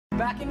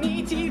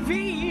BalconyTV.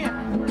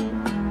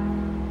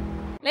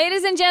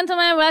 Ladies and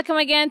gentlemen, welcome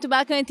again to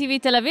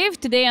BalconyTV Tel Aviv.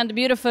 Today on the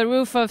beautiful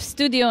roof of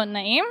Studio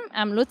Naim.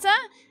 I'm LUCA.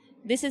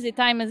 This is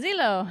Itay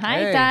Mazilo. Hi,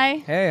 hey.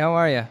 Itay. Hey, how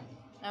are you?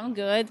 I'm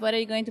good. What are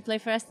you going to play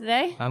for us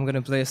today? I'm going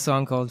to play a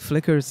song called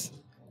Flickers.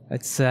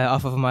 It's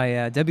off of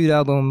my debut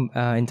album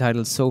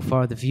entitled So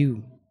Far The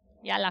View.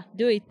 Yalla,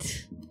 do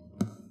it.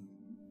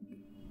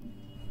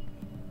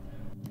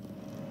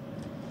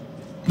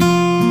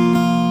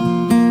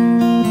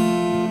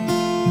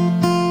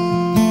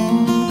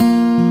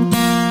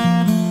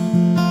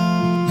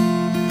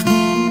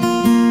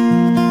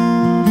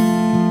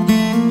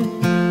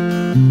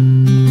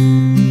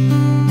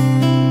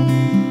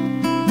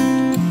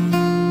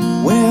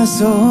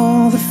 Where's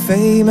all the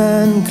fame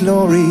and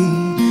glory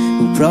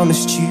who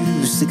promised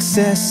you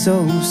success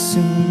so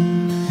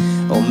soon?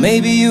 Or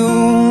maybe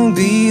you'll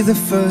be the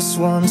first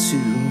one to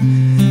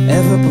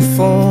ever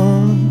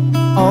perform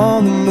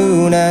on the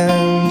moon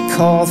and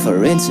call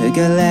for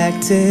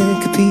intergalactic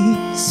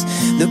peace.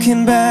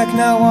 Looking back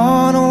now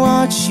on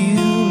what you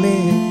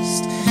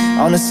missed,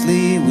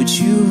 honestly, would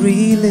you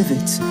relive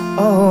it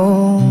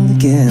all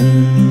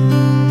again?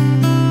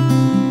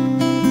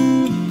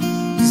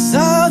 'Cause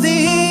all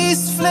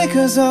these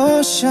flickers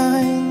or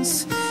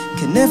shines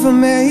can never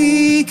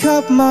make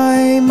up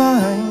my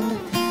mind.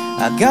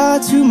 I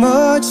got too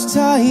much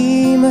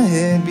time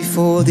ahead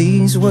before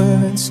these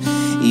words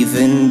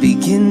even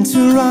begin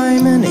to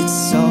rhyme, and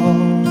it's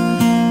all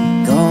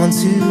gone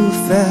too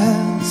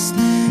fast,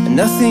 and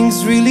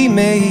nothing's really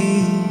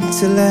made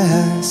to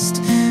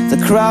last. The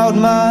crowd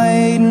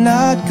might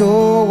not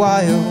go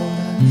wild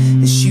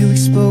as you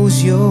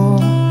expose your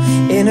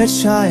inner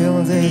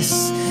child.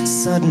 This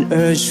sudden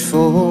urge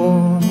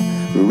for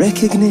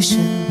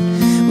recognition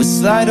would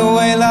slide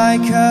away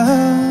like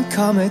a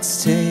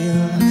comet's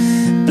tail,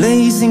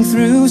 blazing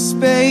through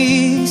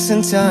space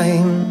and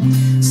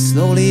time,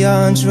 slowly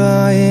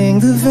undrying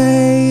the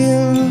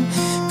veil.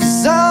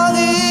 'Cause all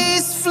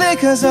these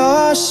flickers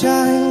or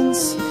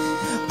shines,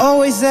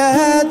 always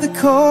at the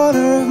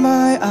corner of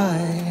my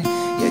eye.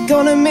 You're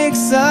gonna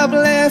mix up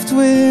left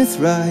with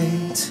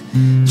right,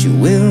 but you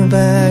will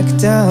back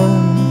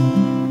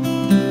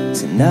down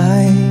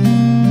tonight.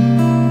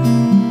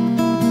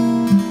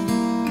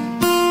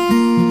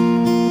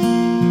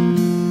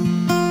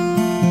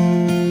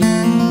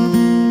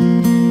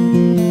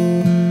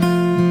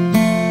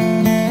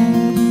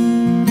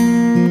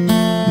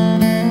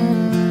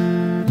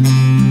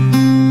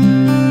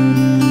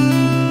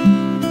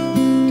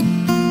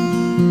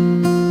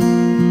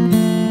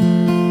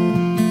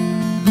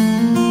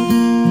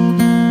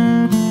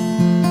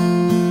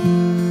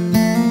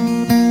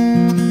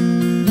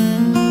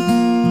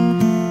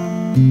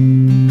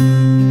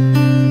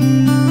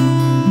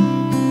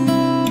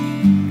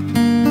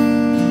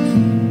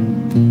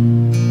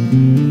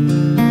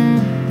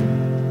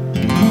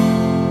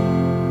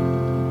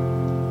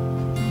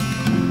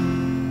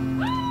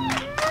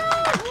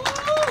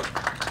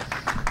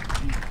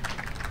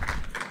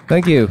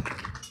 Thank you.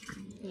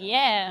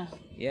 Yeah.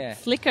 Yeah.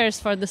 Flickers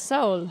for the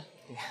soul.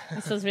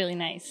 This was really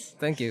nice.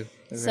 Thank you.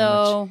 Very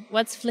So,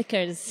 what's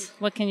Flickers?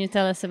 What can you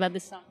tell us about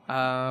this song?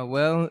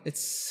 Well,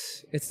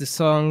 it's the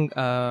song.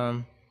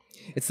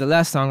 It's the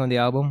last song on the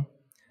album,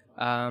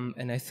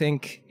 and I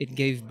think it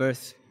gave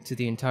birth to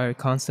the entire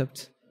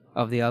concept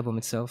of the album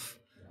itself.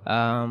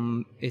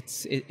 It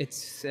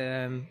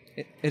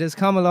has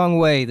come a long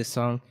way. The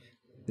song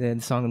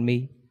and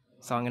me,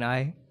 song and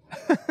I,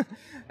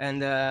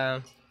 and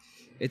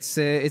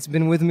it's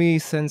been with me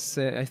since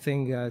I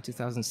think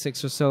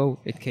 2006 or so.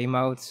 It came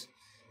out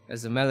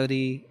as a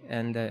melody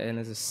and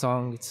as a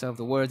song itself.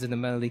 The words and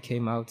the melody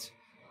came out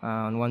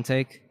on one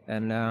take,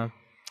 and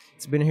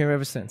it's been here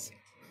ever since.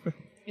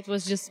 It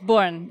was just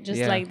born, just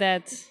Yeah. like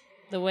that,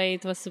 the way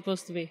it was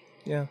supposed to be.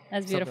 Yeah,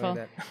 That's something beautiful.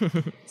 like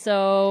that.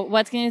 So,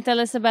 what can you tell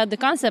us about the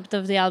concept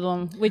of the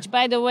album, which,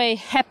 by the way,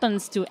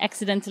 happens to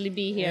accidentally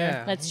be here?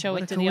 Yeah, Let's show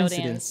what it a to the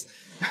audience.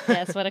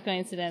 Yes, what a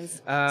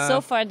coincidence.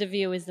 So Far The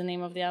View is the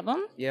name of the album.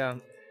 Yeah,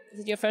 Is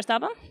it your first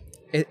album?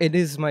 it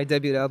is my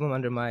debut album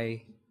under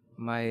my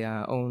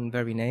own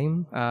very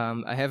name.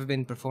 I have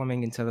been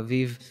performing in Tel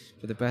Aviv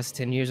for the past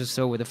 10 years or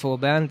so with a full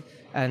band,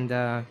 and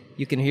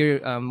you can hear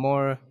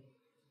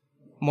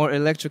more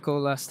electrical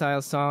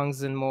style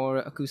songs and more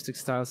acoustic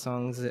style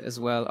songs as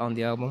well on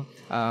the album,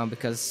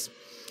 because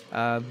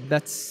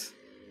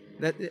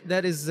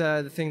that is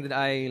the thing that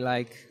I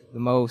like the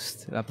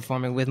most,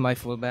 performing with my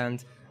full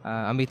band,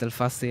 Amit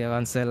Alfasi,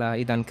 Arancela,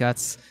 Idan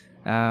Katz,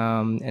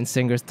 and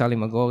singers Tali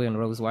Magori and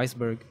Rose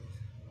Weisberg.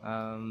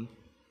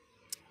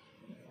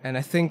 And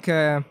I think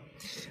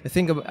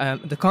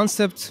the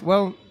concept,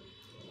 well,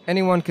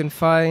 anyone can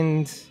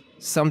find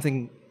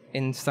something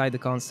inside the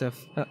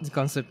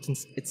concept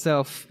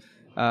itself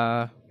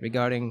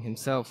regarding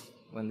himself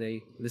when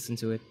they listen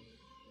to it.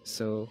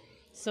 So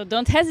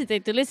don't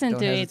hesitate to listen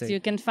to it. You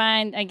can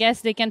find, I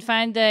guess they can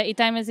find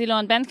Itay Mazilo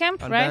on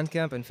Bandcamp, right? On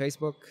Bandcamp and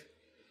Facebook.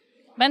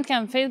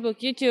 Bandcamp, Facebook,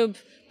 YouTube.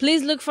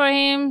 Please look for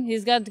him.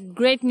 He's got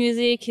great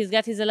music. He's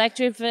got his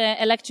electric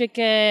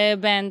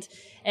band.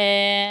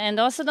 And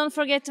also don't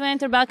forget to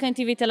enter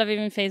BalconyTV Tel Aviv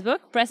in Facebook,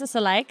 press us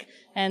a like,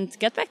 and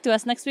get back to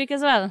us next week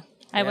as well.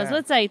 I was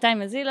LUCA, Itay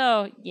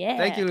Mazilo. Yeah.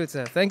 Thank you,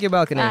 LUCA. Thank you,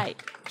 Balcony. Bye.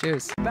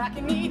 Cheers.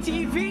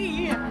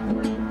 BalconyTV.